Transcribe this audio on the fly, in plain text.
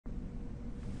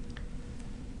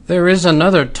There is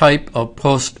another type of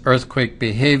post-earthquake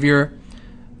behavior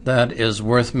that is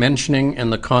worth mentioning in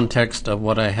the context of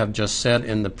what I have just said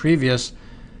in the previous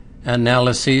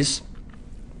analyses.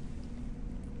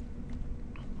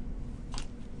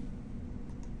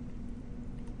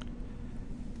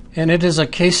 And it is a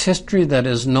case history that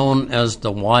is known as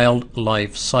the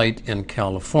Wildlife Site in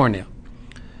California.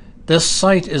 This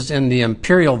site is in the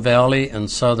Imperial Valley in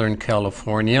Southern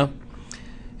California.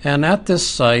 And at this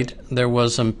site, there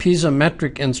was some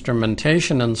piezometric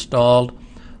instrumentation installed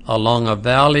along a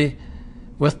valley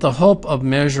with the hope of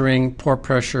measuring pore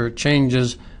pressure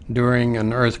changes during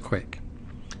an earthquake.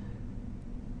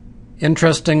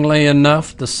 Interestingly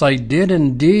enough, the site did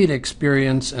indeed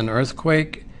experience an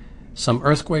earthquake, some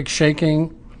earthquake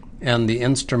shaking, and the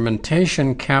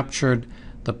instrumentation captured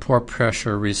the pore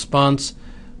pressure response,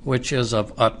 which is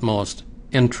of utmost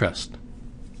interest.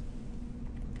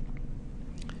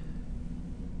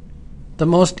 The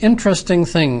most interesting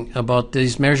thing about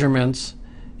these measurements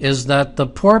is that the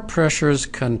pore pressures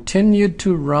continued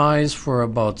to rise for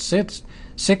about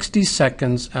 60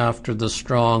 seconds after the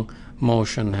strong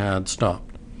motion had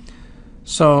stopped.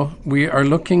 So we are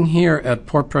looking here at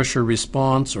pore pressure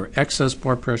response or excess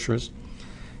pore pressures,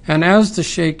 and as the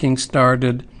shaking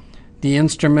started, the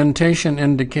instrumentation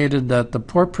indicated that the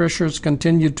pore pressures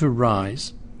continued to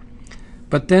rise.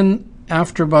 But then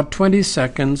after about 20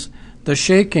 seconds, the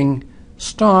shaking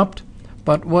stopped,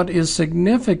 but what is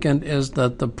significant is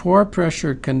that the pore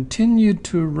pressure continued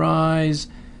to rise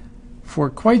for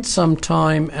quite some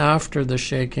time after the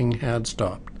shaking had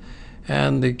stopped.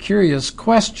 And the curious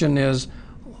question is,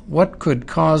 what could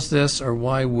cause this, or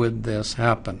why would this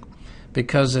happen?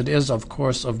 Because it is, of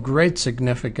course, of great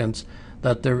significance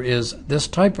that there is this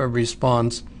type of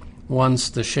response once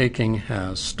the shaking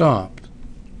has stopped.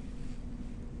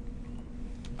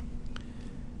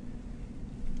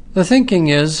 The thinking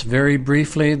is, very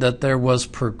briefly, that there was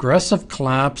progressive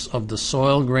collapse of the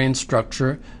soil grain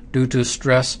structure due to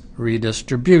stress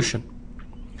redistribution.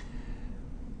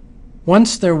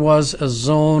 Once there was a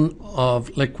zone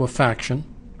of liquefaction,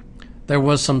 there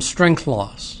was some strength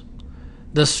loss.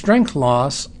 The strength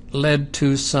loss led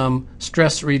to some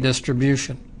stress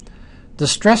redistribution. The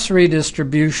stress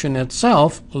redistribution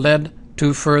itself led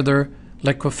to further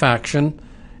liquefaction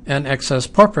and excess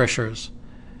pore pressures.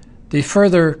 The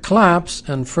further collapse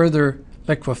and further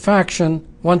liquefaction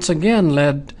once again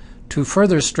led to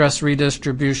further stress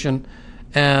redistribution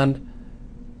and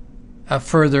a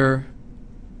further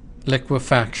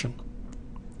liquefaction.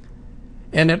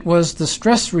 And it was the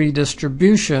stress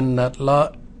redistribution that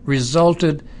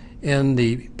resulted in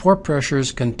the pore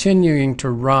pressures continuing to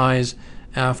rise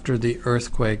after the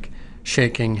earthquake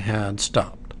shaking had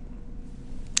stopped.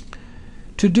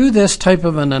 To do this type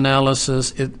of an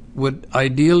analysis, it would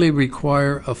ideally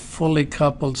require a fully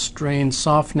coupled strain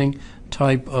softening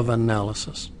type of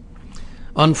analysis.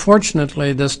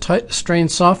 Unfortunately, this strain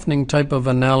softening type of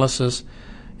analysis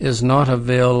is not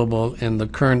available in the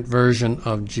current version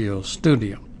of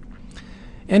GeoStudio.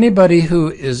 Anybody who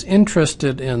is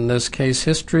interested in this case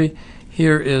history,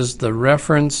 here is the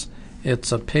reference.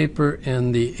 It's a paper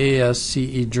in the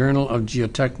ASCE Journal of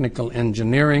Geotechnical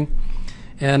Engineering,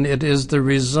 and it is the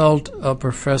result of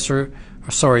Mr.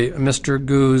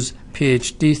 Gu's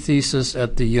PhD thesis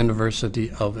at the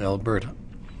University of Alberta.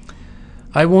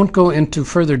 I won't go into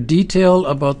further detail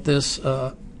about this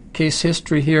case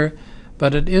history here,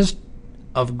 but it is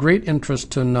of great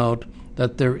interest to note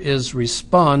that there is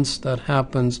response that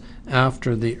happens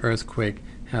after the earthquake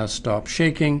has stopped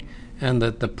shaking, and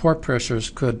that the pore pressures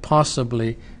could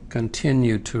possibly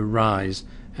continue to rise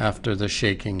after the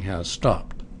shaking has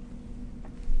stopped.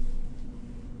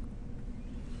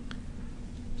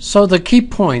 So the key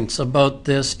points about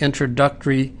this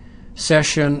introductory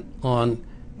session on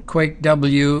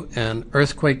QUAKE-W and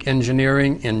earthquake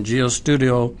engineering in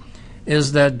GeoStudio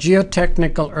is that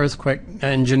geotechnical earthquake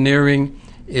engineering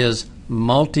is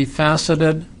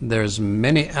multifaceted. There's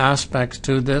many aspects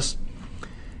to this,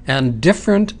 and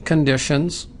different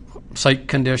conditions, site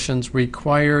conditions,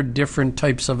 require different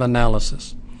types of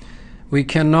analysis. We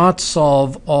cannot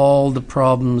solve all the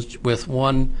problems with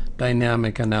one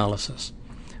dynamic analysis.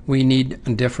 We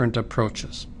need different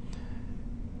approaches.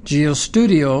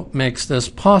 GeoStudio makes this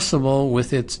possible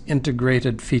with its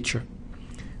integrated feature.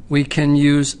 We can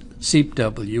use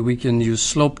SEEP-W, we can use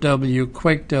SLOPE-W,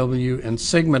 QUAKE-W, and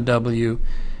SIGMA-W,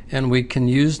 and we can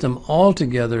use them all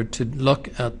together to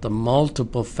look at the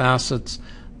multiple facets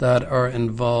that are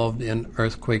involved in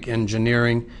earthquake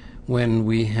engineering when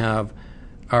we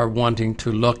are wanting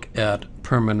to look at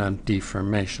permanent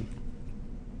deformation.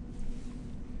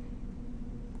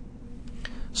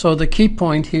 So the key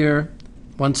point here,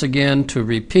 Once again, to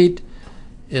repeat,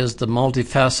 is the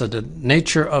multifaceted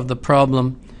nature of the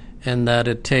problem, and that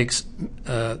it takes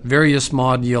various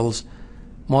modules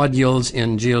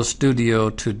in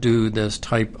GeoStudio to do this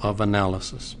type of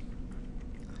analysis.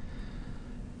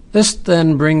 This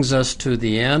then brings us to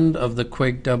the end of the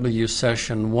QuakeW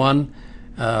Session 1,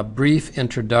 a brief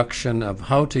introduction of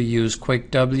how to use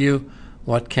QuakeW,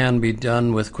 what can be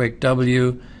done with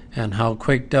QuakeW, and how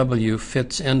QuakeW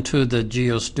fits into the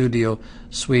GeoStudio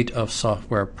suite of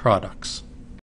software products.